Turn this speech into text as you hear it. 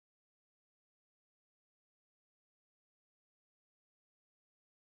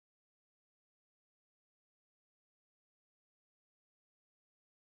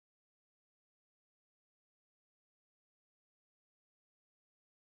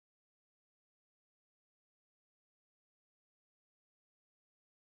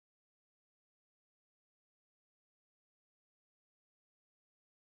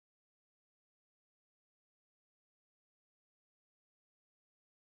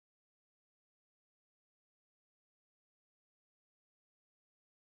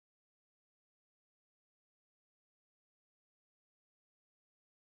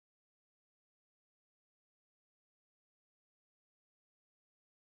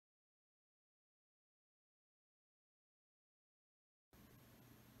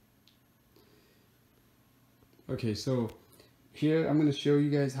Okay, so here I'm going to show you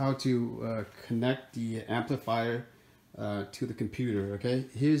guys how to connect the amplifier to the computer. Okay,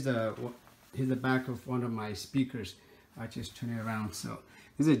 here's the back of one of my speakers. I just turn it around. So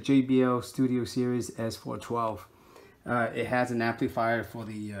this is a JBL Studio Series S412. It has an amplifier for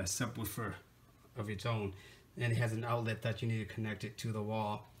the subwoofer of its own, and it has an outlet that you need to connect it to the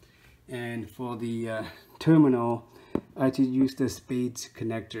wall. And for the terminal, I just use the spades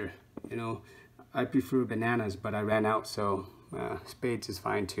connector. You know, I prefer bananas, but I ran out, so spades is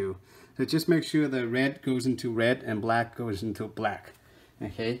fine too. So just make sure the red goes into red and black goes into black.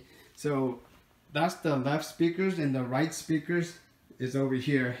 Okay, so that's the left speakers, and the right speakers is over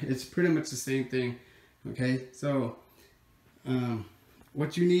here. It's pretty much the same thing. Okay, so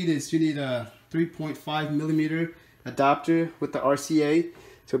what you need is a 3.5 millimeter adapter with the RCA.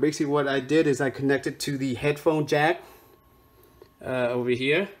 So basically what I did is I connected to the headphone jack over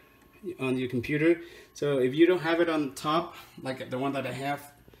here on your computer. So if you don't have it on top, like the one that I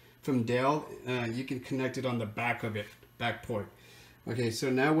have from Dell, you can connect it on the back of it, back port. Okay, so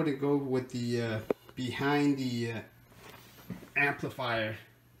now we're gonna go with the behind the amplifier.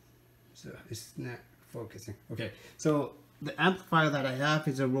 So it's not focusing. Okay, so the amplifier that I have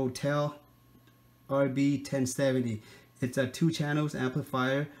is a Rotel RB 1070. It's a 2 channels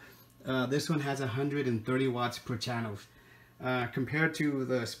amplifier. This one has 130 watts per channel. Compared to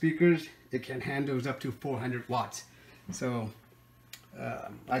the speakers, it can handle up to 400 watts. So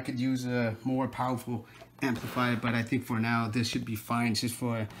I could use a more powerful amplifier, but I think for now this should be fine just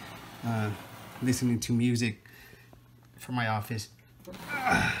for listening to music for my office.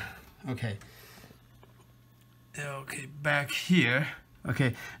 Okay, back here.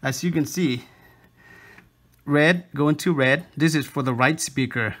 Okay, as you can see, red going to red. This is for the right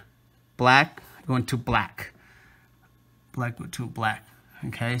speaker. Black going to black. Black go to black.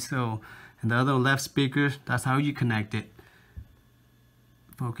 Okay, so and the other left speakers, that's how you connect it.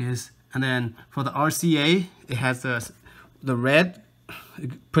 Focus. And then for the RCA, it has the red.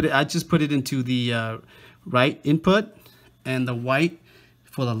 I just put it into the right input, and the white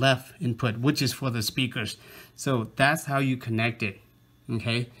for the left input, which is for the speakers. So that's how you connect it.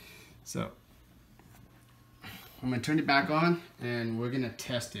 Okay, so I'm gonna turn it back on and we're gonna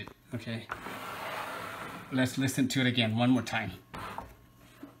test it. Okay, let's listen to it again one more time.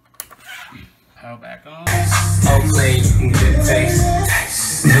 Power back on. Oakley, good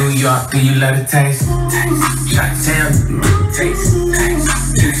taste. New York, do you love the taste? Chi-town, good taste.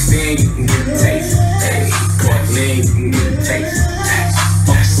 Houston, you can get the taste. Portland, you can get the taste.